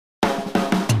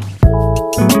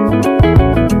Hey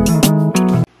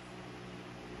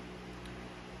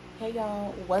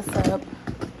y'all, what's up?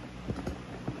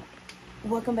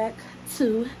 Welcome back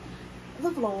to the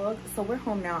vlog. So we're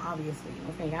home now, obviously.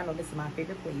 Okay, y'all know this is my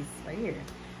favorite place right here.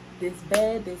 This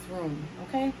bed, this room,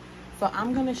 okay? So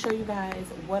I'm gonna show you guys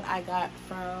what I got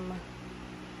from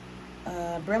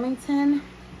Burlington.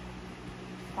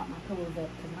 Pop my pillows up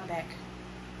because my back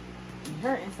is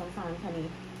hurting sometimes, honey.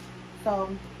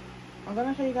 So I'm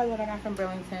gonna show you guys what I got from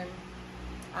Burlington.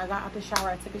 I got out the shower.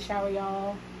 I took a shower,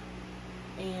 y'all,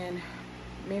 and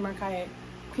made my kayak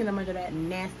clean up under that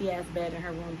nasty ass bed in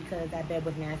her room because that bed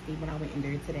was nasty when I went in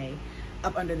there today.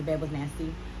 Up under the bed was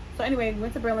nasty. So anyway, we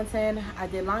went to Burlington. I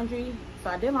did laundry.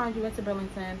 So I did laundry, went to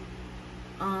Burlington.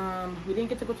 We didn't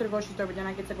get to go to the grocery store, but then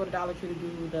I get to go to Dollar Tree to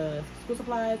do the school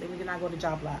supplies, and we did not go to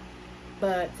Job Lot.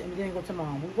 And we didn't go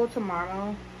tomorrow. We'll go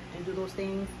tomorrow and do those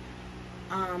things.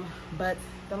 But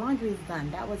the laundry is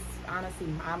done. That was honestly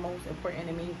my most important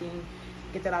and main thing.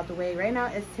 Get that out the way. Right now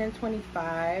it's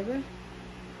 10:25.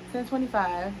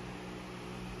 10:25.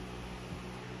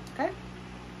 Okay.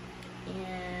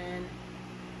 And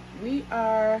we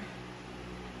are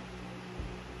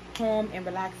home and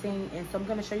relaxing, and so I'm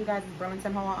going to show you guys this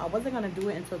Burlington haul. I wasn't going to do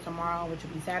it until tomorrow, which will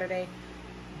be Saturday,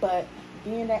 but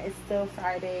being that it's still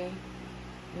Friday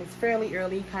and it's fairly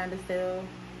early, kind of still,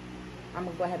 I'm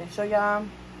gonna go ahead and show y'all.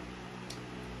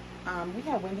 We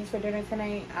had Wendy's for dinner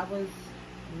tonight. I was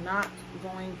not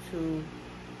going to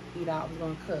eat out. I was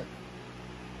going to cook,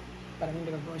 but I need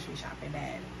to go grocery shopping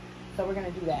bad, so we're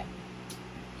gonna do that.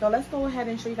 So let's go ahead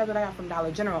and show you guys what I got from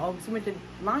Dollar General. Oh, so we went to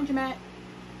laundromat,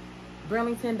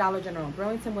 Burlington, Dollar General.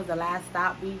 Burlington was the last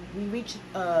stop. We reached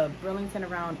Burlington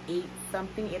around 8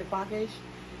 o'clock-ish,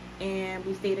 and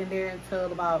we stayed in there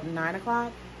until about 9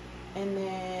 o'clock, and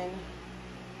then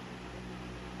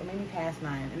maybe past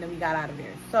 9, and then we got out of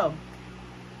there. So,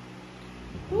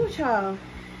 ooh, child,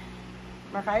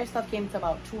 Mariah's stuff came to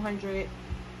about $250,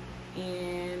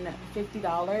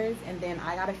 and then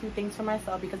I got a few things for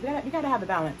myself because we gotta have a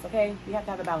balance, okay? We have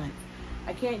to have a balance.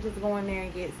 I can't just go in there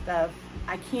and get stuff.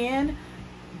 I can,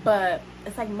 but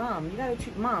it's like, mom, you gotta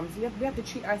treat moms. We have to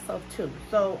treat ourselves too.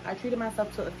 So I treated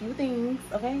myself to a few things,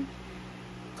 okay,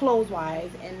 clothes wise,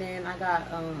 and then I got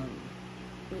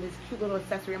this cute little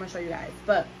accessory I'm gonna show you guys.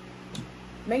 But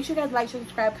make sure you guys like, share,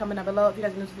 subscribe, comment down below if you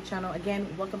guys are new to the channel. Again,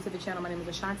 welcome to the channel. My name is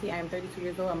Ashanti. I am 32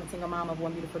 years old. I'm a single mom of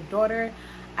one beautiful daughter.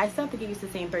 I still have to get used to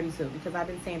saying 32 because I've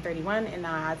been saying 31, and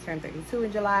now I turned 32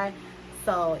 in July.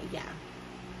 So yeah,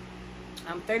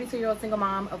 I'm 32-year-old single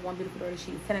mom of one beautiful daughter.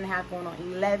 She's 10 and a half, going on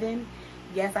 11.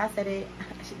 Yes, I said it.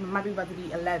 She might be about to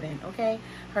be 11, okay?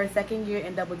 Her second year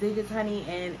in double digits, honey,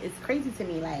 and it's crazy to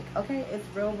me. Like, okay, it's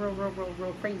real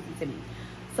crazy to me.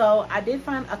 So I did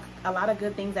find a lot of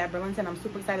good things at Burlington. I'm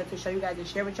super excited to show you guys and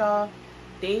share with y'all.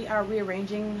 They are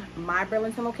rearranging my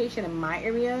Burlington location in my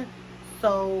area,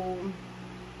 so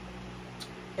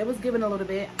it was given a little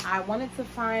bit. I wanted to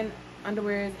find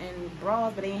underwears and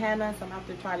bras, but they ain't had none, so I'm gonna have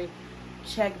to try to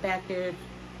check back there.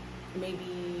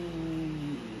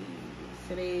 Maybe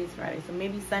today's Friday, so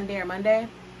maybe Sunday or Monday.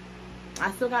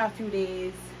 I still got a few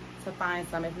days to find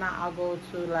some. If not, I'll go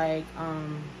to like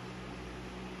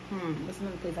what's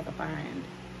another place I can find?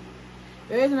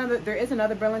 There is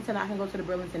another Burlington. I can go to the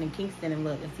Burlington in Kingston and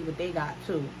look and see what they got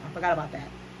too. I forgot about that.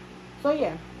 So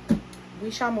yeah,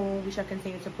 we shall move. We shall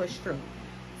continue to push through.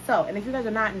 So, and if you guys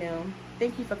are not new,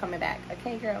 thank you for coming back.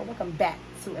 Okay, girl, welcome back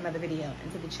to another video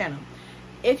and to the channel.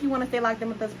 If you want to stay locked in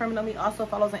with us permanently, also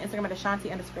follow us on Instagram at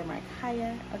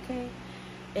Ashanti_Mariah. Okay,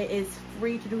 it is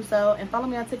free to do so, and follow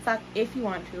me on TikTok if you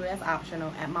want to. That's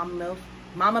optional at mamamilf.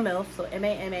 So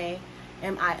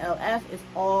MAMAMILF is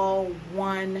all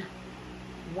one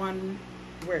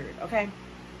word. Okay,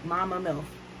 mamamilf.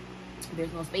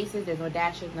 There's no spaces, there's no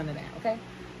dashes, none of that. Okay,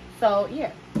 so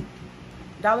yeah,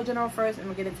 Dollar General first, and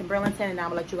we'll get into Burlington, and I'm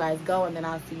gonna let you guys go, and then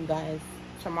I'll see you guys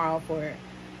tomorrow for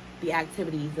the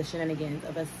activities, the shenanigans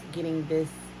of us getting this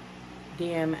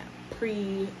damn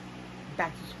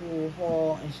back to school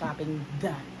haul and shopping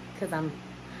done, because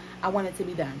I want it to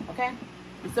be done. Okay,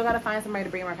 we still gotta find somebody to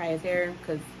bring Mariah's hair,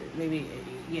 because maybe,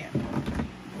 yeah.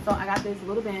 So I got this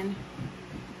little bin,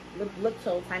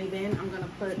 little tiny bin. I'm gonna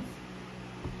put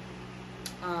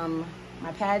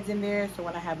my pads in there, so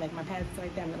when I have like my pads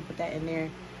like that, I'm gonna put that in there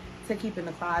to keep in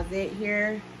the closet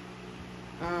here.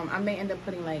 I may end up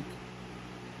putting like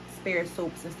spare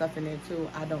soaps and stuff in there too.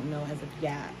 I don't know as of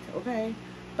yet. Okay,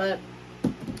 but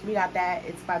we got that.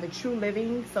 It's by the True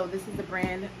Living. So this is the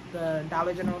brand, the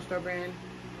Dollar General store brand,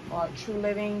 or True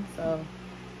Living. So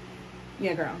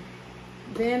yeah, girl.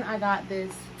 Then I got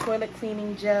this toilet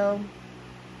cleaning gel,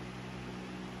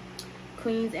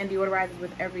 cleans and deodorizes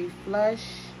with every flush.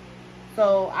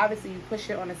 So obviously you push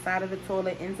it on the side of the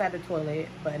toilet, inside the toilet,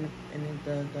 but in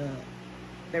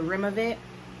the rim of it.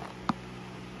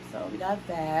 So we got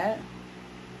that.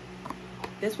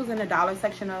 This was in the dollar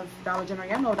section of Dollar General.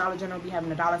 Y'all know Dollar General be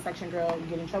having a dollar section, girl. You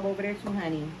get in trouble over there too,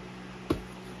 honey.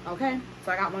 Okay,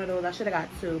 so I got one of those. I should have got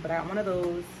two, but I got one of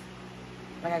those.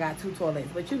 Like I got two toilets,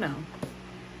 but you know.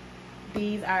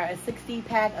 These are a 60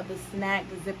 pack of the snack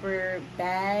zipper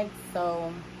bags.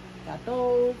 So got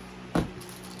those.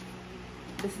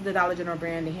 This is the Dollar General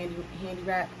brand, the handy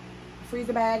wrap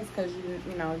freezer bags, because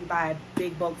you know you buy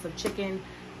big bulks of chicken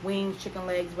wings, chicken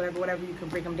legs, whatever. You can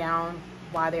break them down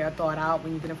while they are thawed out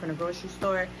when you get them from the grocery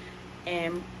store,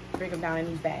 and break them down in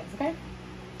these bags. Okay.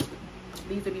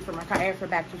 These would be for Mariah for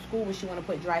back to school when she want to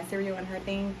put dry cereal in her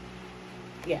thing.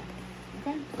 Yeah.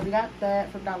 Okay. So we got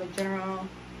that from Dollar General.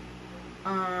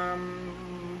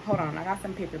 Hold on. I got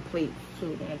some paper plates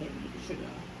too that I didn't need to show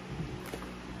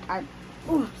y'all.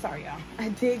 Oh, sorry y'all. I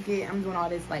did get, I'm doing all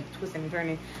this like twisting and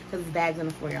turning because there's bags on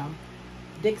the floor, y'all.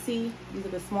 Dixie, these are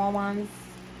the small ones.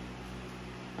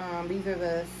 These are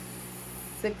the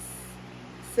 6,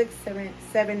 7,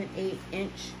 and 8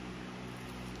 inch.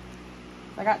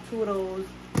 I got two of those.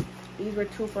 These were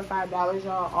 2 for $5,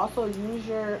 y'all. Also use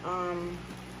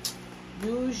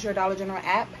your Dollar General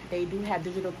app. They do have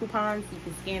digital coupons. You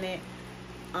can scan it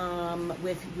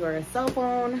with your cell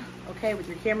phone, okay, with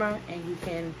your camera, and you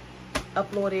can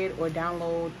upload it or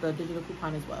download the digital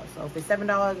coupon as well. So if it's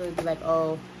 $7, it'll be like,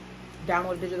 oh,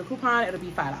 download a digital coupon, it'll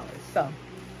be $5. So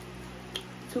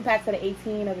 2 packs of the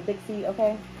 18 of the Dixie.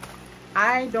 Okay,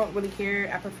 I don't really care.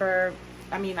 I prefer,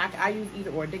 I mean, I use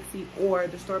either or, Dixie or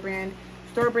the store brand.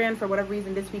 Store brand, for whatever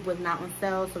reason, this week was not on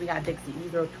sale, so we got Dixie.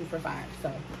 These are 2 for $5,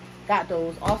 so got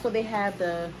those. Also, they have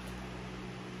the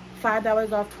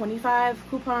 $5 off 25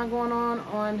 coupon going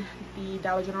on the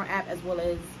Dollar General app, as well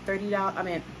as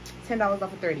 $10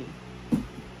 off of 30.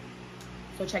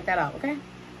 So check that out. Okay,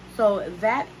 so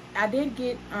that I did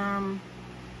get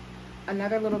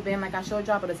another little bin like I showed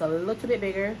y'all, but it's a little bit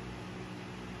bigger.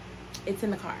 It's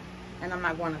in the car and I'm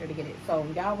not going out there to get it, so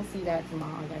y'all will see that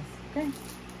tomorrow, I guess. Okay,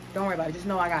 don't worry about it, just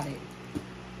know I got it.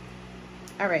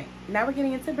 All right, now we're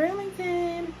getting into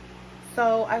Burlington.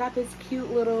 So I got this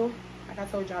cute little, like I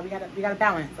told y'all, we gotta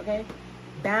balance. Okay,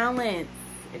 balance.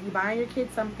 If you're buying your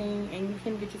kids something and you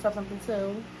can get yourself something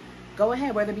too, go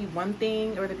ahead, whether it be one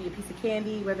thing, or whether it be a piece of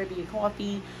candy, whether it be a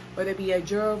coffee, whether it be a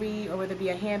jewelry, or whether it be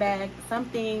a handbag,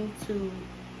 something to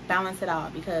balance it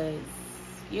out. Because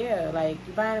yeah, like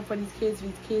you're buying it for these kids,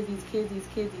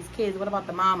 what about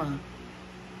the mama?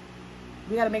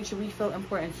 We got to make sure we feel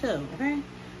important too. Okay,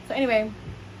 so anyway,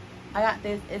 I got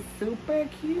this. It's super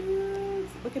cute.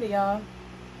 Look at it, y'all.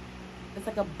 It's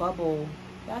like a bubble.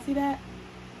 Y'all see that?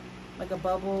 Like a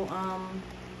bubble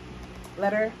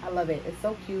letter. I love it. It's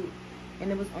so cute.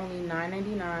 And it was only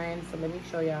 $9.99. So let me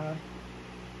show y'all.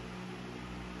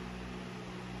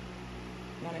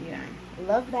 $9.99.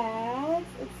 Love that.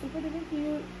 It's super duper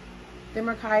cute. Then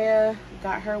Mariah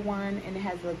got her one, and it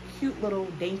has a cute little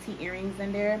dainty earrings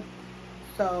in there.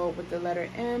 So with the letter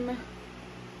M,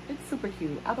 it's super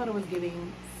cute. I thought it was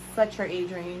giving such her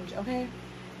age range. Okay,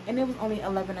 and it was only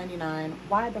 $11.99.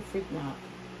 Why the freak not?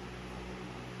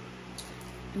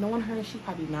 Knowing her, she's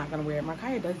probably not gonna wear it.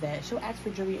 Mariah does that. She'll ask for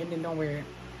jewelry and then don't wear it.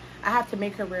 I have to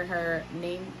make her wear her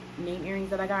name earrings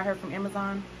that I got her from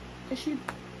Amazon. Cause she,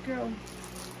 girl,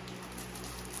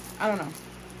 I don't know.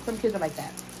 Some kids are like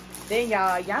that. Then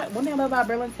y'all, one thing I love about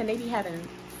Burlington, they be having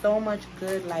so much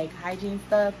good like hygiene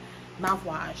stuff.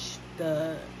 Mouthwash,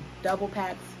 the double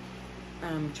packs,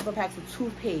 triple packs of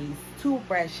toothpaste,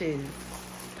 toothbrushes,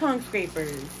 tongue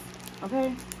scrapers.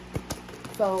 Okay,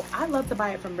 so I love to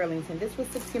buy it from Burlington. This was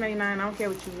 $16.99. I don't care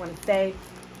what you want to say,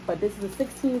 but this is a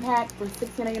 16 pack for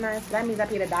 $16.99. So that means I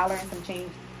paid $1 and some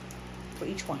change for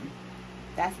each one.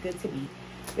 That's good to be.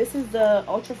 This is the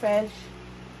Ultra Fresh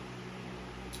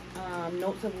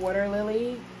Notes of Water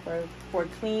Lily for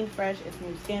clean, fresh, and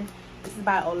smooth skin. This is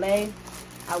by Olay.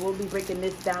 I will be breaking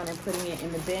this down and putting it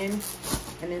in the bin,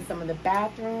 and then some of the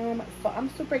bathroom. So I'm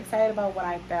super excited about what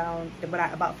I found,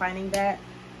 about finding that.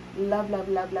 Love, love,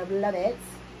 love, love, love it.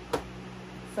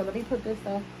 So let me put this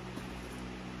up.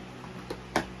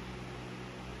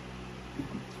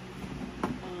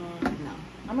 No,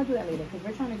 I'm gonna do that later because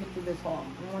we're trying to get through this haul.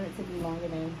 I want it to be longer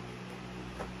than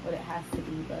what it has to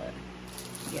be, but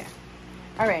yeah.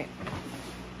 All right.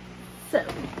 So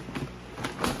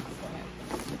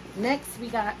next, we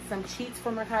got some sheets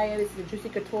from Mariah. This is the Juicy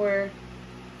Couture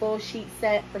full sheet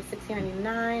set for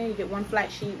 $16.99. You get 1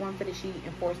 flat sheet, 1 fitted sheet,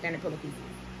 and 4 standard pillowcases.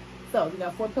 So you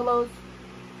got 4 pillows.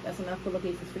 That's enough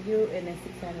pillowcases for you, and then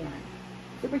 $16.99.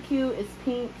 Super cute. It's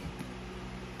pink.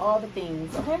 All the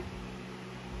things. Okay.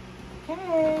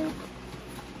 Okay.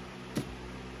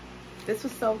 This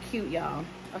was so cute, y'all.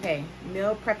 Okay,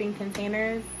 meal prepping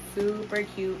containers. Super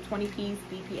cute. 20-piece,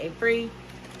 BPA free.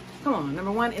 Come on.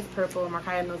 Number one is purple.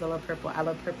 Markaya knows I love purple. I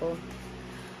love purple.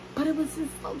 But it was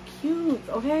just so cute,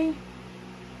 okay?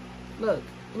 Look,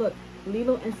 look.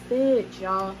 Lilo and Stitch,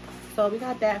 y'all. So we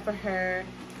got that for her.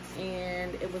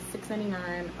 And it was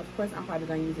 $6.99. Of course, I'm probably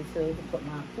going to use it too to put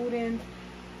my food in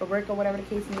for work or whatever the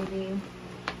case may be.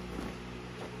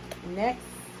 Next,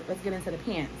 let's get into the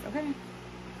pants, okay?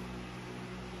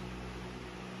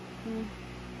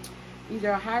 These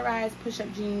are high-rise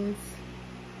push-up jeans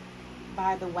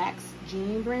by the Wax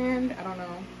Jean brand. I don't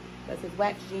know. That says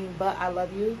Wax Jean, but I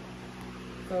love you.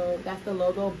 So that's the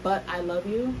logo, but I love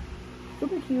you.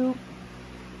 Super cute.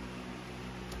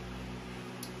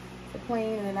 The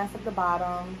plain, and then that's at the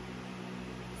bottom.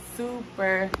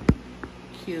 Super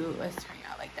cute. Let's turn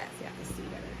y'all like that so y'all can see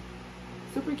better.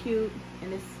 Super cute.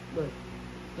 And this, look,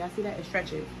 y'all see that? It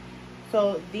stretches.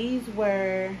 So these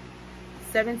were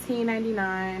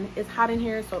 $17.99. It's hot in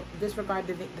here, so disregard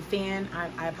the fan.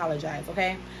 I apologize,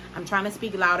 okay? I'm trying to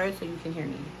speak louder so you can hear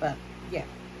me, but yeah.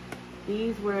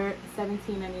 These were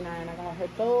 $17.99. I got her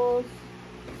those.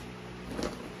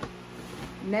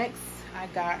 Next, I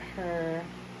got her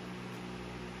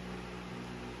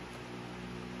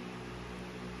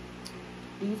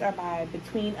these are by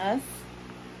Between Us.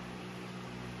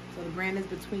 So the brand is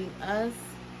Between Us.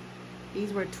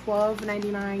 These were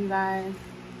 $12.99, you guys.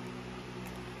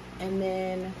 And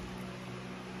then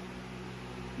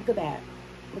look at that.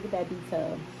 Look at that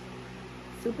detail.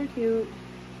 Super cute.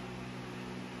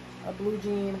 A blue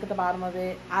jean. Look at the bottom of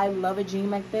it. I love a jean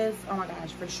like this. Oh my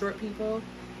gosh, for short people.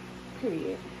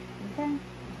 Period. Okay.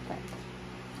 Okay.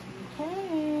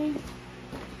 Okay.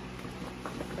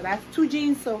 So that's two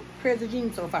jeans, so pairs of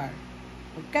jeans so far.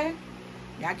 Okay.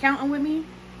 Y'all counting with me?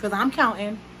 Cause I'm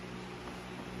counting.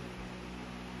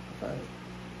 But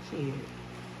shit.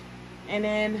 And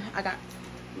then I got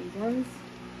these ones.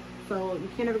 So you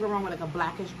can't ever go wrong with like a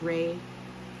blackish gray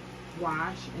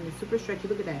wash, and it's super stretchy.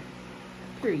 Look at that.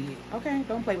 Period. Okay,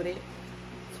 don't play with it.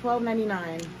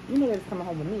 $12.99. You know it's coming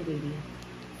home with me, baby.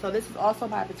 So this is also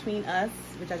by Between Us,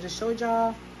 which I just showed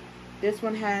y'all. This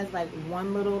one has like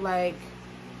one little like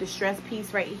distressed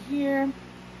piece right here.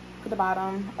 Look at the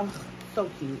bottom. Oh, so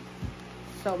cute.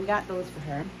 So we got those for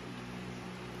her.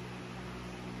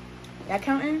 Y'all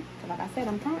counting? Like I said,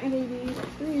 I'm counting, baby.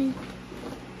 3.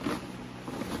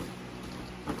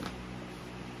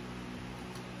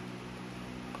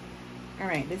 All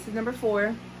right, this is number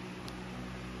 4.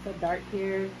 So dark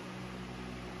hair.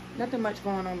 Nothing much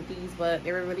going on with these, but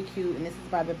they were really cute. And this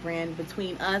is by the brand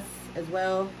Between Us as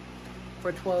well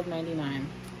for $12.99.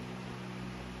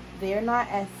 They're not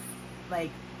as like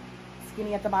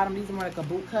skinny at the bottom. These are more like a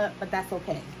boot cut, but that's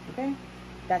okay. Okay,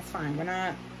 that's fine. We're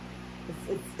not.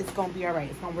 It's gonna be all right.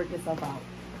 It's gonna work itself out.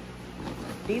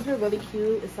 These are really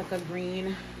cute. It's like a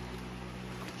green.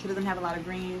 She doesn't have a lot of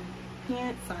green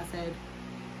pants, so I said,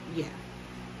 yeah.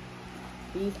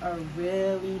 These are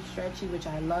really stretchy, which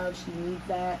I love. She needs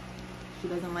that. She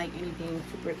doesn't like anything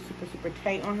super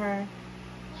tight on her.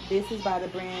 This is by the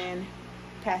brand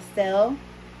Pastel.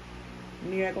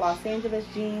 New York, Los Angeles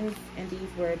jeans, and these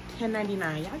were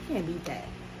 $10.99. Y'all can't beat that.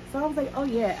 So I was like, oh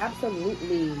yeah,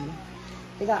 absolutely.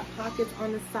 They got pockets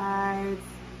on the sides.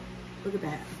 Look at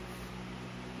that.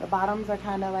 The bottoms are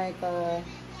kind of like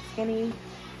skinny,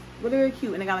 really, really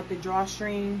cute, and they got like the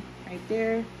drawstring right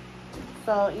there.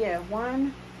 So yeah,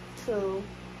 1, 2,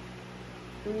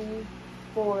 3,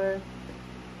 4,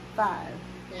 5.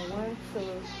 So 1, 2,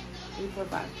 3, 4,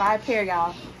 5. 5 pair,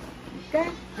 y'all. Okay,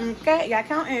 okay, y'all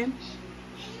counting.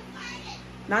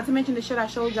 Not to mention the shit I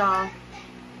showed y'all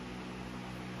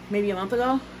maybe a month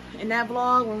ago in that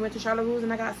vlog when we went to Charlotte Russe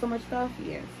and I got so much stuff.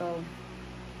 Yeah, so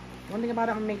one thing about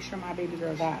it, I'm gonna make sure my baby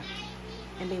girl got.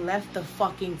 And they left the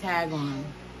fucking tag on.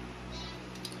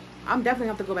 I'm definitely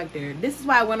gonna have to go back there. This is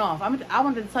why I went off. I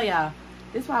wanted to tell y'all,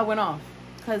 this is why I went off.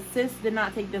 Because sis did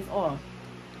not take this off.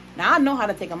 Now I know how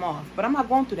to take them off, but I'm not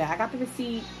going through that. I got the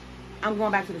receipt. I'm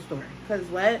going back to the store. Because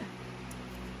what?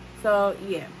 So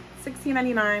yeah,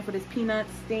 $16.99 for this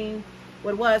Peanuts thing.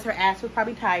 What it was, her ass was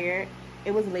probably tired.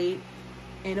 It was late.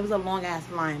 And it was a long ass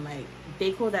line. Like,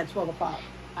 they closed at 12 o'clock.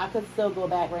 I could still go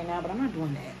back right now, but I'm not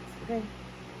doing that. Okay?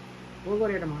 We'll go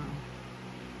there tomorrow.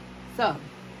 So,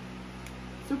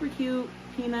 super cute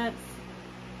Peanuts.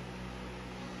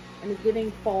 And it's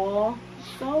giving fall.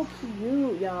 So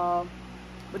cute, y'all.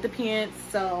 With the pants.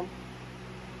 So,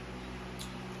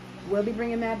 we'll be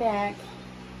bringing that back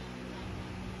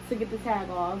to get the tag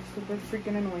off. Super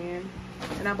freaking annoying.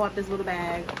 And I bought this little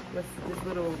bag, this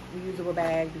little reusable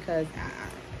bag, because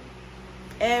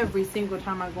every single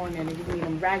time I go in there, they give me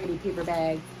them raggedy paper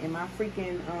bags. And my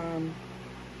freaking,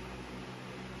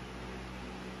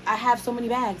 I have so many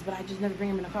bags, but I just never bring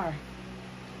them in the car.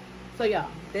 So y'all,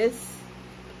 this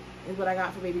is what I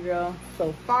got for baby girl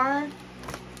so far.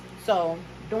 So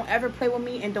don't ever play with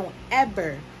me, and don't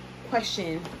ever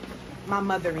question my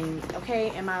mothering, okay,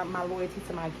 and my loyalty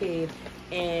to my kid,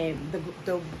 and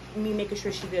the me making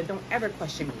sure she's good. Don't ever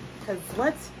question me, because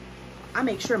what, I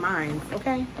make sure mine's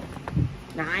okay.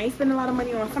 Now I ain't spending a lot of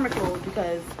money on summer clothes,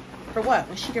 because for what,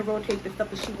 when she can rotate the stuff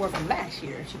that she wore from last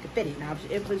year, she could fit it. Now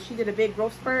if she did a big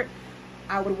growth spurt,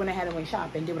 I would have went ahead and went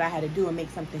shop and did what I had to do and make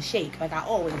something shake like I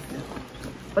always do.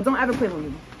 But don't ever play with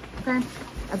me, okay?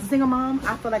 As a single mom,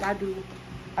 I feel like I do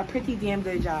a pretty damn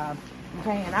good job,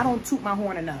 okay? And I don't toot my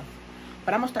horn enough,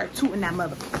 but I'm gonna start tooting that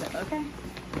mother, okay?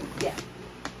 Yeah.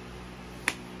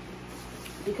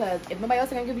 Because if nobody else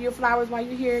is gonna give you your flowers while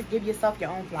you're here, give yourself your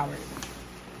own flowers.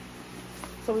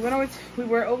 So we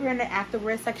were over in the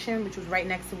activewear section, which was right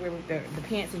next to where the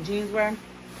pants and jeans were.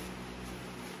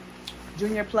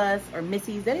 Junior Plus or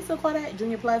Missy's. Did they still call that?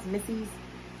 Junior Plus, Missy's.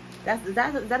 Is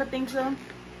that a thing still?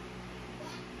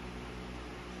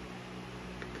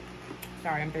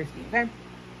 Sorry, I'm thirsty, okay?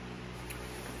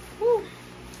 Woo.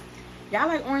 Y'all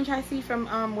like orange iced tea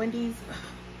from Wendy's?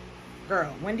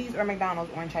 Girl, Wendy's or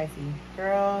McDonald's orange iced tea?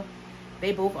 Girl,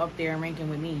 they both up there ranking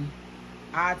with me.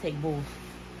 I'll take both.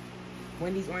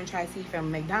 Wendy's orange iced tea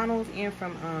from McDonald's and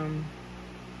from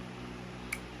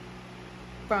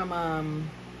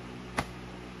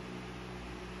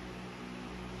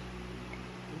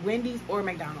Wendy's or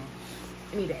McDonald's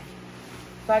any day.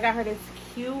 So I got her this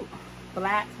cute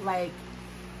black like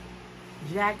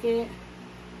jacket,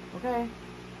 okay?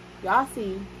 Y'all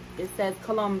see it says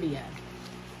Columbia,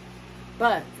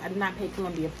 but I did not pay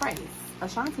Columbia price.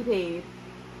 Ashanti paid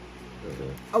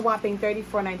a whopping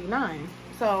 $34.99.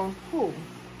 So cool.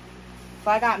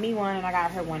 So I got me one and I got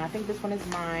her one. I think this one is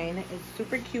mine. It's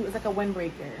super cute. It's like a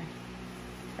windbreaker.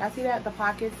 Y'all see that? The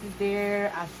pockets is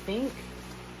there. I think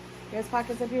there's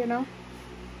pockets up here. No,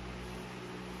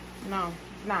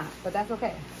 it's not, but that's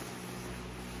okay.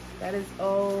 That is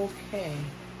okay.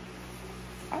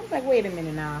 I was like, wait a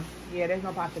minute now. Yeah, there's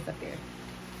no pockets up there,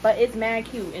 but it's mad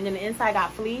cute. And then the inside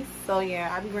got fleece. So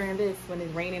yeah, I be wearing this when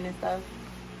it's raining and stuff.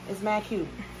 It's mad cute.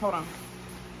 Hold on,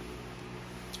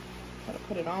 gotta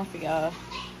put it on for y'all.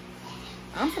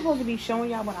 I'm supposed to be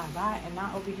showing y'all what I got and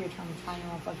not over here trying to try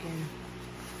on fucking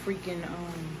freaking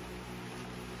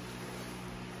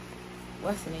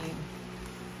what's the name?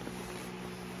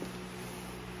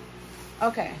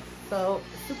 Okay, so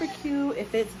super cute. It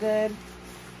fits good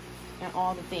and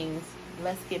all the things.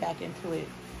 Let's get back into it.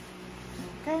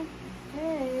 Okay.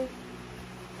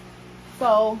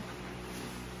 So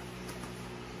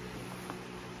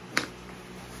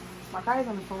Markia's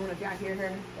on the phone. If y'all hear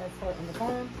her, that's her on the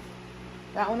phone.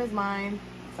 That one is mine,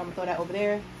 so I'm gonna throw that over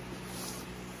there.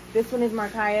 This one is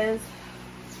Markia's.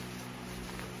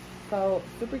 So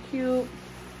super cute.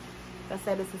 Like I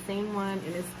said, it's the same one,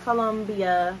 and it's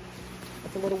Columbia.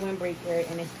 It's a little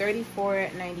windbreaker, and it's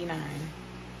 $34.99.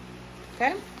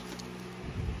 Okay.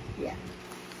 Yeah.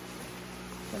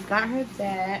 So got her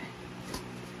that.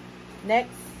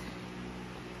 Next,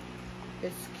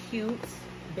 this cute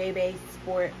Bebe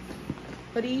Sport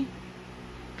hoodie.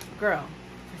 Girl,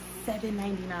 for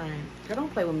 $7.99. Girl,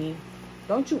 don't play with me.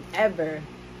 Don't you ever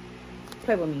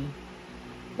play with me.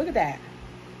 Look at that.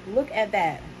 Look at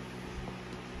that.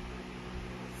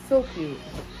 So cute.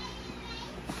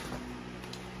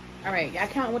 All right, y'all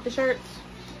count with the shirts.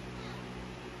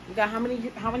 We got how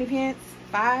many pants?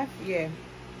 5? Yeah.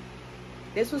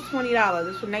 This was $20.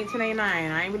 This was $19.99.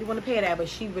 I ain't really want to pay that, but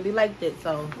she really liked it,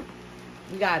 so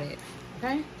we got it.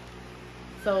 Okay.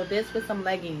 So this was some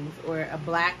leggings, or a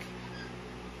black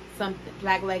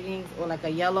leggings, or like a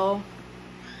yellow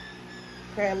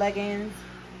pair of leggings.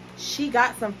 She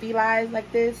got some felines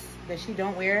like this that she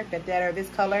don't wear, that are this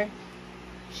color.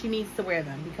 She needs to wear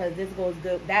them because this goes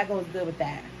good. That goes good with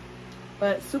that.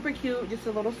 But super cute. Just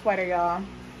a little sweater, y'all.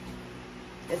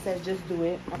 It says just do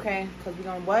it, okay? Because we're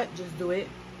gonna what? Just do it.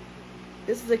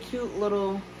 This is a cute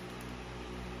little,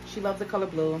 she loves the color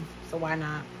blue, so why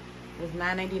not? It was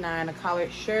 $9.99. A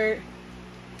collared shirt.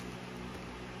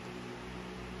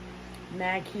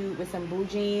 Mad cute with some blue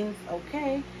jeans,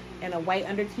 okay? And a white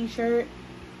under t-shirt.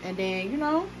 And then, you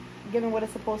know, giving what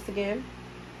it's supposed to give.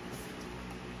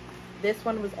 This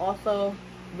one was also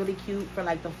really cute for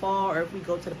like the fall, or if we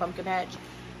go to the pumpkin patch.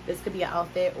 This could be an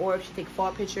outfit, or if she take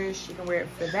fall pictures, she can wear it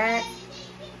for that.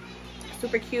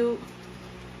 Super cute.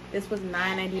 This was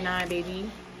 $9.99,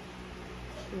 baby.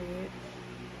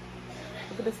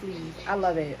 Look at the sleeves. I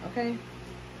love it. Okay.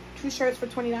 2 shirts for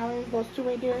 $20. Those 2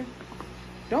 right there.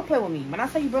 Don't play with me. When I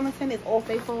tell you Burlington is Old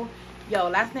Faithful, yo,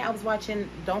 last night I was watching,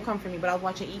 don't come for me, but I was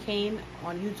watching E-Kane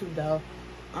on YouTube though.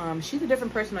 She's a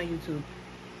different person on YouTube.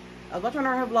 I was watching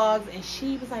one of her vlogs and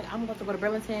she was like, I'm about to go to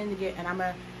Burlington to get, and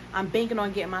I'm banking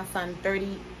on getting my son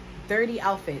 30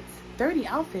 outfits. 30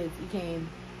 outfits, E-Kane.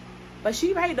 But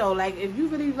she right though, like if you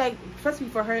really like, especially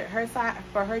for her size,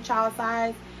 for her child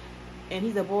size, and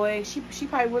he's a boy, she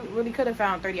probably really could have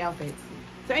found 30 outfits.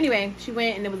 So anyway, she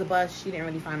went and it was a bust. She didn't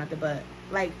really find nothing, but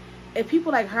like if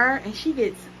people like her and she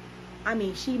gets, I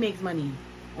mean, she makes money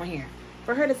on here.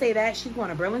 For her to say that she's going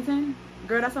to Burlington,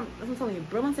 girl, that's what I'm telling you.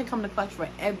 Burlington come to clutch for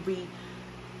every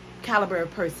caliber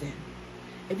of person.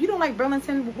 If you don't like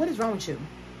Burlington, what is wrong with you?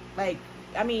 Like,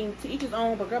 I mean, to each his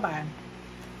own, but girl, bye.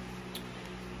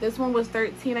 This one was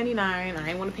 $13.99. I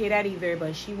didn't want to pay that either,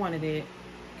 but she wanted it.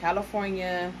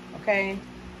 California, okay.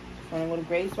 One with a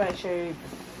gray sweatshirt.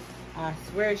 I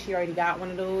swear she already got one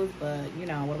of those, but you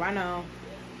know, what do I know?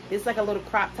 It's like a little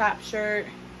crop top shirt.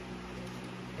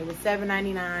 It was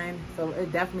 $7.99, so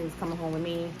it definitely was coming home with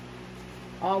me.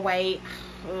 All white.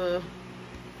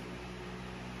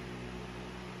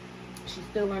 She's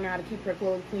still learning how to keep her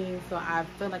clothes clean, so I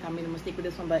feel like I made a mistake with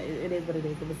this one, but it is what it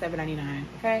is. It was $7.99,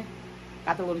 okay?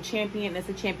 Got the little champion. That's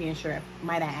a champion shirt,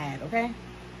 might I add, okay?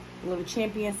 The little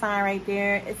champion sign right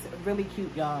there. It's really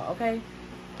cute, y'all, okay?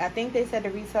 I think they said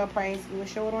the retail price. Will it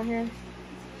show it on here?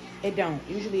 It don't.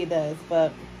 Usually it does,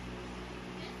 but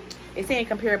it's saying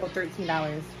comparable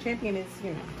 $13. Champion is,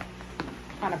 you know,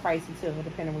 kind of pricey too,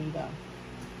 depending where you go.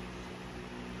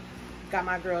 Got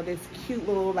my girl this cute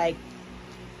little like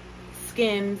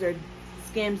Skims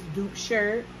dupe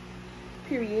shirt.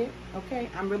 Period. Okay,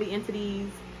 I'm really into these.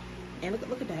 And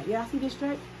look at that. Y'all see this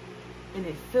stretch? And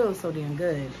it feels so damn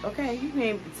good. Okay, you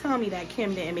can't tell me that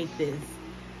Kim didn't make this.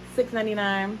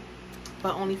 $6.99,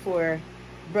 but only for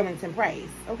Burlington price.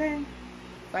 Okay,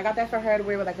 so I got that for her to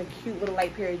wear with like a cute little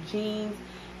light pair of jeans.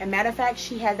 And matter of fact,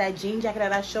 she has that jean jacket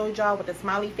that I showed y'all with the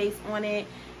smiley face on it,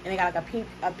 and it got like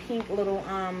a pink little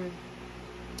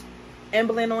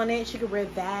emblem on it. She could wear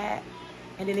that.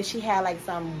 And then if she had like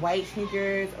some white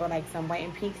sneakers or like some white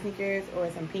and pink sneakers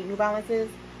or some pink New Balances,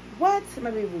 what?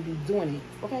 My baby would be doing it,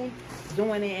 okay?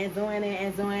 Doing it and doing it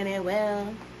and doing it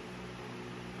well.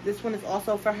 This one is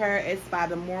also for her. It's by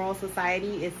the Moral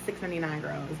Society. It's $6.99,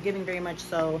 girl. It's giving very much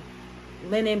so.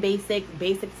 Linen basic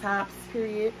tops,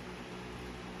 period.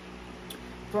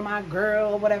 For my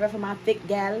girl, whatever, for my thick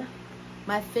gal.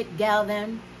 My thick gal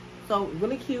then. So,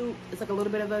 really cute. It's like a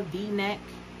little bit of a V-neck.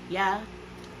 Yeah.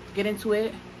 Get into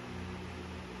it.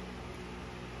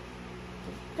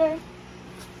 Okay.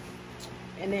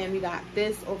 And then we got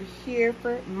this over here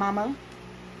for mama.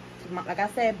 Like I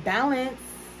said, balance.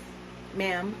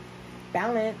 Ma'am,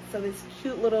 balance. So this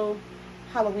cute little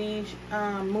Halloween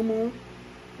muumuu,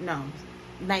 no,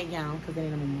 nightgown, because it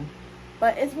ain't a muumuu,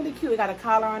 but it's really cute. It got a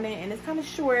collar on it and it's kind of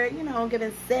short, you know,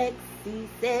 giving sexy.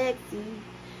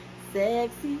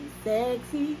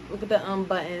 Look at the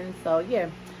buttons. So yeah,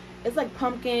 it's like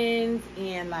pumpkins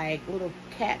and like little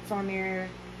cats on there,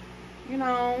 you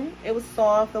know. It was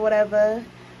soft or whatever.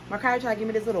 My car tried to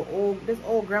give me this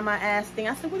old grandma ass thing.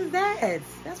 I said, what is that?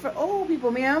 That's for old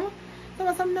people, ma'am. So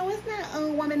no, it's not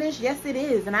unwomanish. Yes, it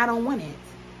is, and I don't want it.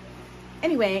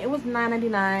 Anyway, it was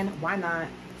 $9.99. Why not?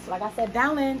 So like I said,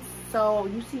 balance. So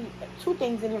you see 2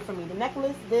 things in here for me: the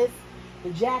necklace, this,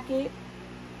 the jacket.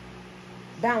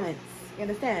 Balance. You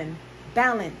understand?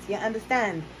 Balance. You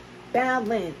understand?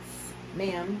 Balance,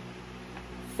 ma'am,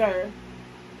 sir.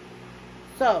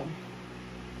 So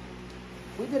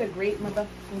we did a great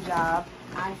motherfucking job,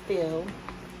 I feel.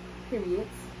 Period.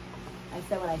 I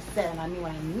said what I said and I knew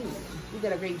what I mean. We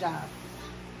did a great job.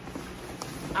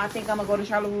 I think I'm gonna go to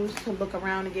Charlotte Russe to look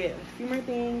around and get a few more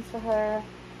things for her.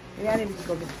 Maybe I need to just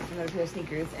go get another pair of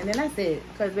sneakers. And then that's it.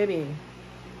 Because, baby,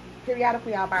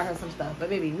 periodically I'll buy her some stuff. But,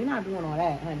 baby, we're not doing all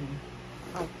that, honey.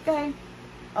 Okay.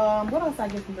 What else I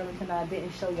get from Burlington that I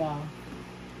didn't show y'all?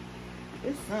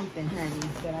 It's something, honey,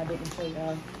 that I didn't show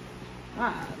y'all.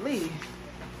 Lee.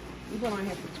 We've been on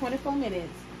here for 24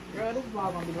 minutes. Girl, this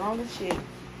vlog gonna be long as shit.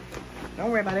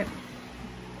 Don't worry about it.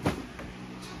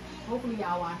 Hopefully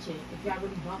y'all watch it. If y'all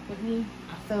really bump with me,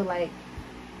 I feel like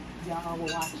y'all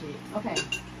will watch it. Okay,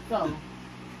 so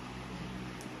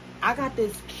I got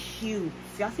this cute,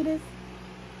 y'all see this?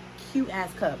 Cute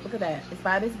ass cup. Look at that. It's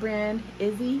by this brand,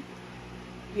 Izzy.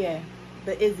 Yeah,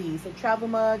 the Izzy. So travel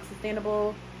mug,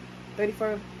 sustainable,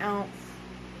 34 ounce,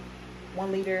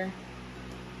 1 liter,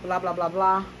 blah, blah, blah,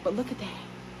 blah. But look at that.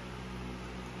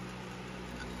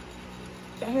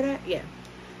 Y'all hear that? Yeah.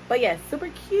 But yeah, super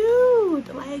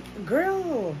cute. Like,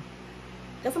 girl,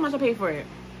 Guess how much I paid for it?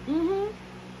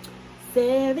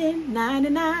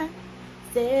 $7.99.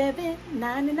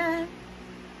 $7.99.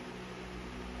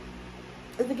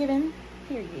 Is it given?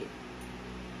 Period.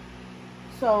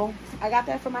 So I got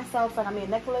that for myself. So I got me a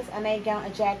necklace, a nightgown, a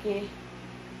jacket,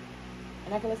 a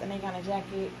necklace, a nightgown, a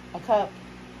jacket, a cup.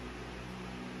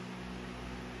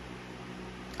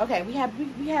 Okay, we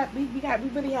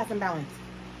really have some balance.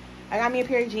 I got me a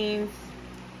pair of jeans.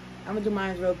 I'm gonna do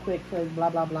mine real quick because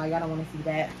blah blah blah. Y'all don't want to see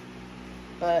that.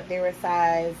 But they were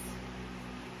size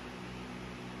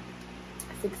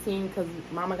 16 because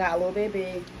Mama got a little bit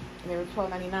big, and they were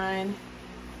 $12.99.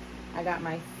 I got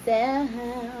myself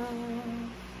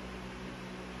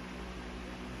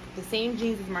the same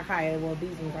jeans as Markaya. Well,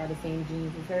 these ones are the same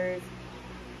jeans as hers,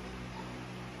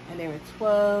 and they were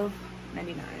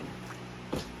 $12.99.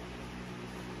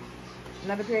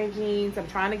 Another pair of jeans. I'm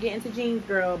trying to get into jeans,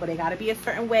 girl, but they gotta be a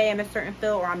certain way and a certain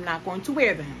feel, or I'm not going to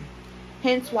wear them.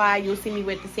 Hence why you'll see me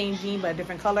with the same jean but a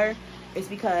different color. It's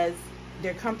because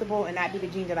they're comfortable and that be the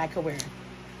jeans that I could wear.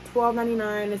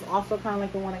 $12.99 is also kind of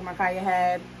like the one that Markaya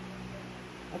had.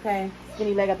 Okay,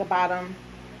 skinny leg at the bottom.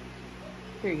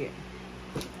 Period.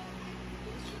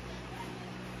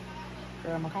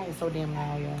 Girl, Markaya is so damn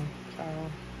loud, y'all.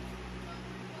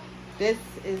 This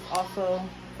is also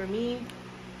for me.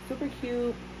 Super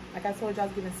cute. Like I told you, I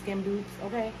was giving skim dupes.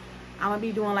 Okay, I'm gonna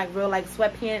be doing like real like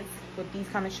sweatpants with these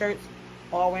kind of shirts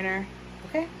all winter.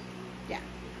 Okay, yeah.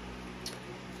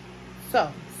 So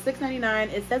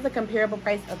 $6.99. It says a comparable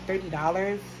price of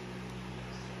 $30.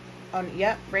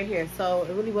 Yep, right here. So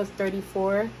it really was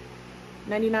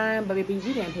 $34.99, but maybe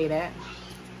we didn't pay that.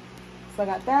 So I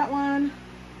got that one.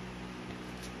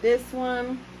 This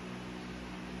one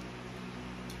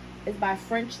is by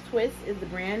French Twist is the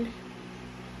brand,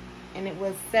 and it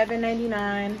was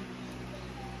 $7.99.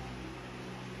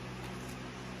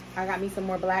 I got me some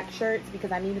more black shirts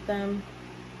because I needed them.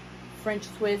 French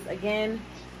Twist again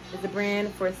is the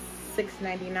brand for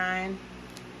 $6.99.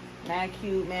 Mad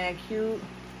cute, mad cute.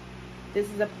 This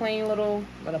is a plain little,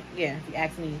 yeah, if you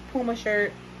ask me, Puma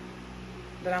shirt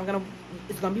that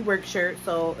it's gonna be work shirt.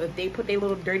 So if they put their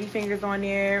little dirty fingers on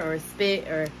there or spit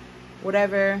or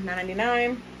whatever,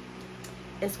 $9.99,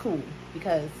 it's cool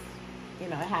because, you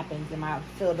know, it happens in my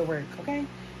field of work, okay?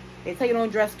 They tell you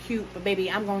don't dress cute, but baby,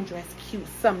 I'm gonna dress cute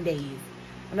some days.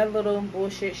 Another little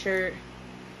bullshit shirt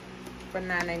for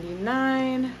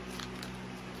 $9.99.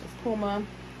 It's Puma.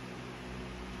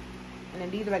 And then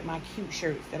these are like my cute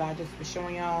shirts that I just was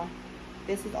showing y'all.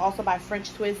 This is also by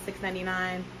French Twist,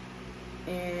 $6.99.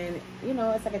 And you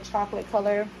know, it's like a chocolate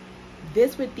color.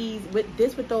 This with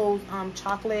those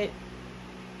chocolate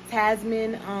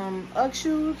Tasman Ugg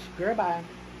shoes. Girl, bye.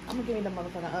 I'm gonna give me the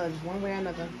motherfucking Uggs one way or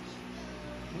another.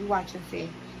 You watch and see.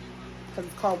 Because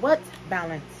it's called what?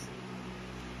 Balance.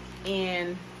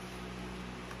 And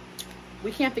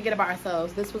we can't forget about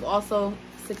ourselves. This was also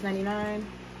 $6.99.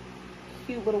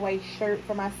 Cute little white shirt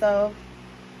for myself.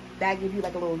 That gives you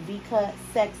like a little V-cut,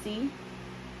 sexy.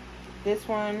 This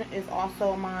one is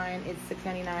also mine. It's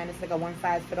 $6.99. It's like a one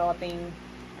size fit all thing.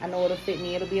 I know it'll fit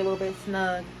me. It'll be a little bit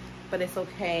snug, but it's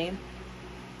okay.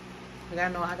 Like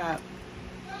I know I got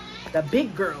the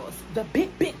big girls. The big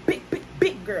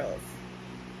girls.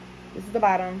 This is the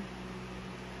bottom.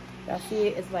 Y'all see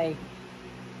it? It's like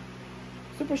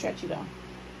super stretchy though.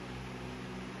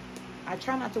 I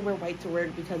try not to wear white to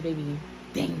work because baby,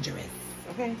 dangerous.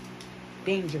 Okay?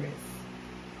 Dangerous.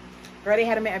 Girl, they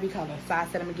had them in every color. So I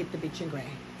said I'm gonna get the bitch in gray.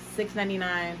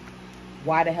 $6.99.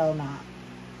 Why the hell not?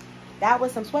 That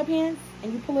was some sweatpants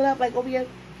and you pull it up like over your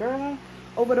girl,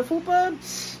 over the fupa.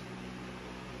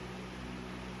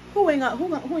 Who ain't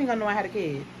gonna know I had a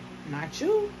kid? Not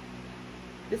you.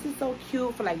 This is so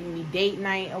cute for like maybe date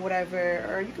night or whatever,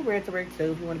 or you can wear it to work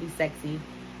too if you want to be sexy.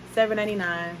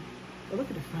 $7.99. But look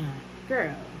at the front,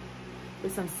 girl.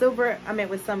 With some silver,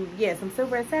 with some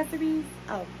silver accessories.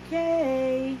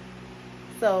 Okay.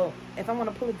 So if I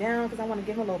want to pull it down because I want to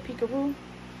give him a little peekaroo.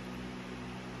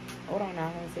 Hold on now,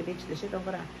 I'm gonna say bitch, this shit don't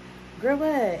go down. Girl, what?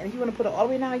 And if you want to put it all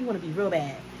the way down, you want to be real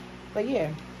bad. But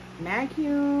yeah, mad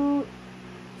cute.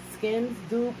 Skims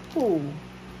dupe, cool.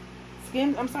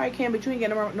 Skims, I'm sorry, Kim, but you ain't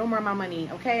getting no more of my money,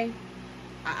 okay?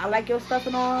 I like your stuff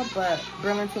and all, but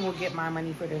Burlington will get my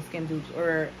money for their skim dupes,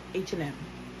 or H&M,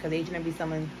 because H&M be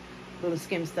selling little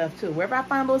skim stuff too. Wherever I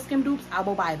find little skim dupes, I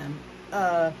will buy them.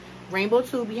 Rainbow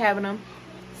too, be having them.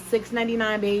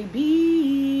 $6.99, baby.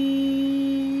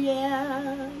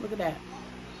 Yeah, look at that.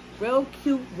 Real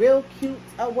cute,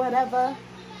 or whatever.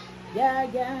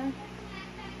 Yeah.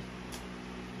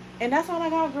 And that's all I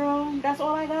got, girl. That's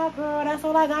all I got, girl. That's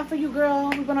all I got for you,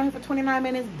 girl. We've been on here for 29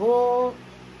 minutes, bull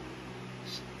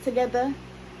together.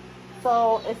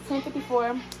 So it's 10:54.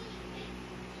 I'm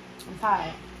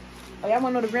tired. Oh, y'all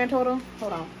wanna know the grand total?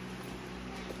 Hold on.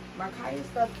 Markia's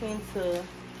stuff came to,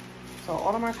 so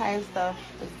all of Markia's stuff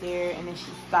was there, and then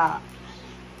she stopped.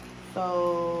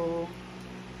 So,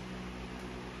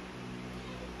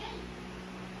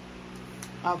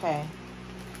 okay.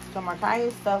 So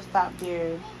Markia's stuff stopped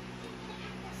there.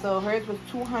 So hers was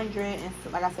 200 and,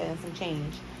 like I said, and some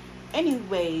change.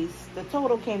 Anyways, the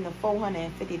total came to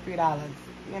 $453.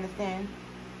 You understand?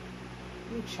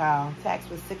 You child. Tax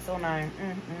was $609.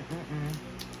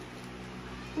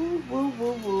 Woo, woo,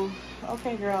 woo, woo.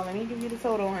 Okay, girl, let me give you the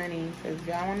total, honey, because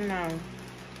y'all want to know.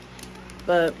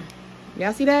 But,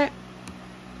 y'all see that?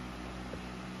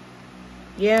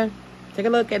 Yeah. Take a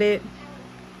look at it.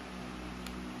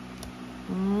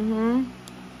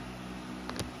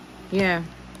 Yeah.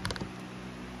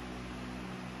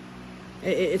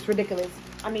 It's ridiculous.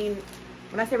 I mean,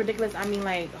 when I say ridiculous, I mean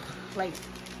like,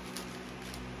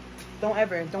 don't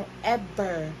ever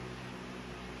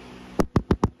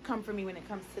come for me when it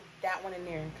comes to that one in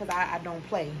there, because I don't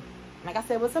play. Like I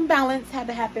said, with some balance had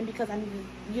to happen, because I needed,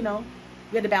 you know,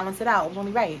 we had to balance it out. It was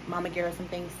only right. Mama gave her some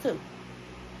things too.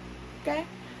 Okay?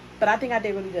 But I think I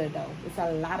did really good though. It's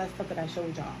a lot of stuff that I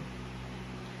showed y'all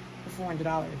for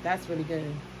 $400. That's really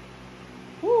good.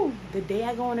 Woo, the day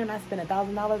I go in there and I spend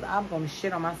 $1,000, I'm gonna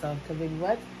shit on myself. Cause baby,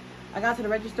 what? I got to the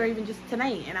register even just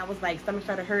tonight, and I was like, stomach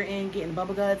started hurting, getting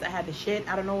bubble guts. I had the shit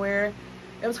out of nowhere.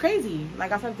 It was crazy.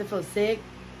 Like I started to feel sick,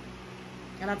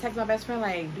 and I text my best friend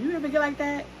like, "Do you ever get like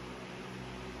that?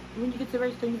 When you get to the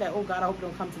register, you're like, oh God, I hope it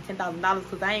don't come to $10,000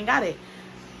 because I ain't got it."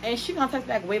 And she gonna text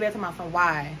back way back to my phone.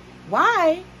 Why?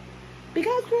 Why?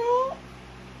 Because girl.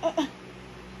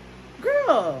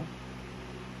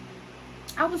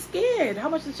 I was scared how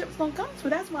much the ship was gonna come to.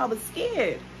 That's why I was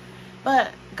scared.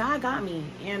 But God got me.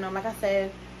 And like I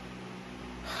said,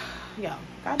 yo,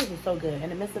 God is just so good. In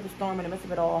the midst of the storm, in the midst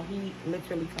of it all, he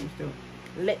literally comes through.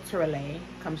 Literally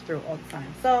comes through all the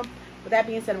time. So with that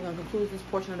being said, I'm gonna conclude this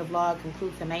portion of the vlog,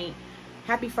 conclude tonight.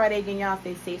 Happy Friday again, y'all.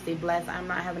 Stay safe, stay blessed. I'm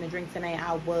not having a drink tonight.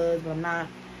 I was, but I'm not.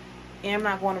 And I'm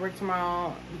not going to work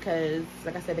tomorrow because,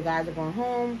 like I said, the guys are going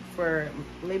home for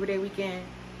Labor Day weekend.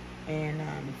 And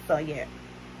so yeah,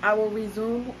 I will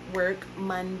resume work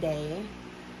Monday.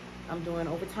 I'm doing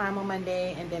overtime on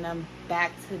Monday, and then I'm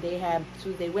back to, they have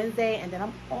Tuesday, Wednesday, and then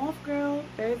I'm off, girl.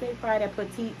 Thursday, Friday, I put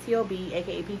TOB,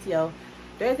 aka PTO.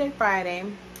 Thursday, Friday.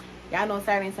 Y'all know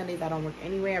Saturday and Sundays I don't work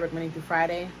anywhere. I work Monday through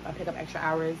Friday. If I pick up extra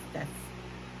hours, that's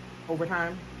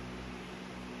overtime.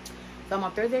 So I'm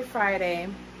on Thursday, Friday,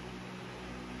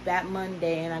 that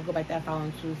Monday, and I go back that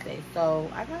following Tuesday.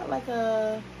 So I got like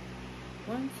a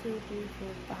 1, 2, 3,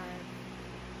 4,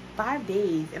 5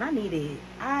 days, and I need it.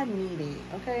 I need it,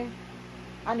 okay?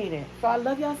 I need it. So I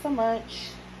love y'all so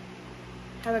much.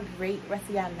 Have a great rest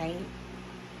of y'all night.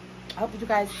 I hope that you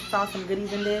guys saw some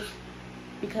goodies in this,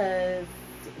 because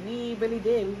we really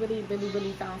did. We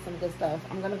really found some good stuff.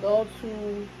 I'm gonna go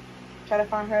to try to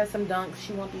find her some dunks.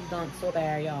 She wants these dunks so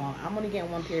bad, y'all. I'm only getting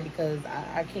one pair because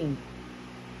I can't.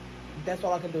 That's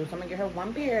all I can do. So I'm gonna get her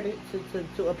one pair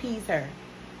to appease her.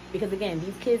 Because again,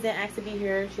 these kids didn't ask to be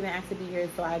here. She didn't ask to be here.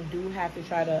 So I do have to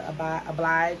try to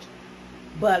oblige.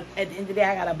 But at the end of the day,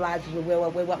 I gotta oblige with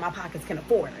what my pockets can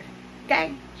afford.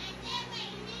 Okay?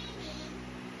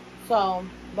 So,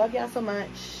 love y'all so much.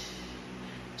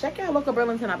 Check out local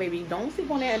Burlington out, baby. Don't sleep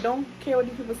on there, and don't care what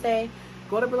these people say.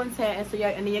 Go to Burlington, and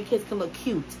then your kids can look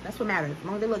cute. That's what matters. As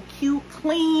long as they look cute,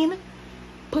 clean,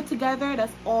 put together,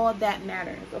 that's all that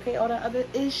matters. Okay? All that other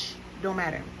ish don't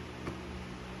matter.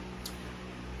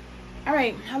 All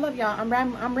right, I love y'all. I'm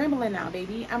rambling now,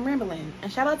 baby. I'm rambling.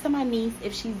 And shout out to my niece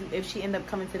if she end up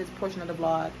coming to this portion of the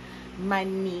vlog. My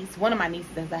niece, one of my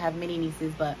nieces, since I have many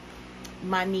nieces, but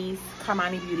my niece,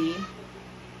 Carmani Beauty.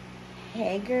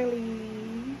 Hey, girly.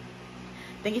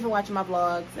 Thank you for watching my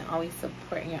vlogs and always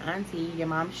supporting your auntie. Your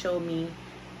mom showed me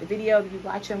the video of you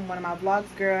watching one of my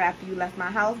vlogs, girl, after you left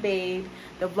my house, babe.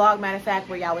 The vlog, matter of fact,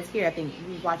 where y'all was here, I think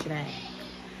you was watching that.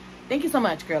 Thank you so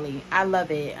much, girly. I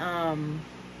love it.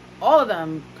 All of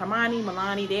them, Carmani,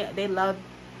 Milani, they love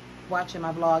watching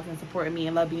my vlogs and supporting me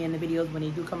and love being in the videos when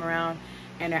they do come around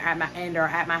and they're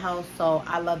at my house. So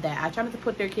I love that. I try not to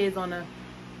put their kids on the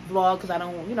vlog because I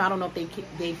don't know if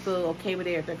they feel okay with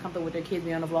it, if they're comfortable with their kids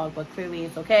being on the vlog, but clearly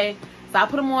it's okay. So I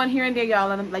put them on here and there,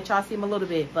 y'all, and let y'all see them a little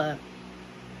bit. But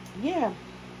yeah,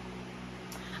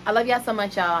 I love y'all so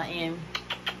much, y'all, and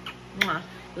mwah.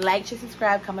 Like, share,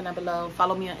 subscribe, comment down below.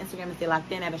 Follow me on Instagram and stay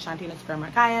locked in at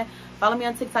Ashanti_Markiah. Follow me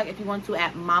on TikTok if you want to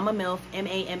at mamamilf,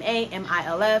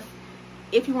 MAMAMILF.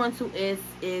 If you want to,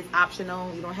 is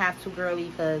optional. You don't have to, girly,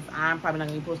 because I'm probably not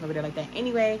gonna be posting over there like that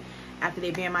anyway. after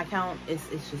they ban my account, it's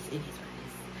just, it is what it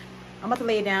is. I'm about to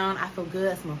lay it down. I feel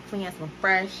good. I smell clean. I smell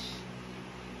fresh.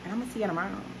 And I'm going to see you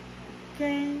tomorrow.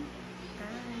 Okay?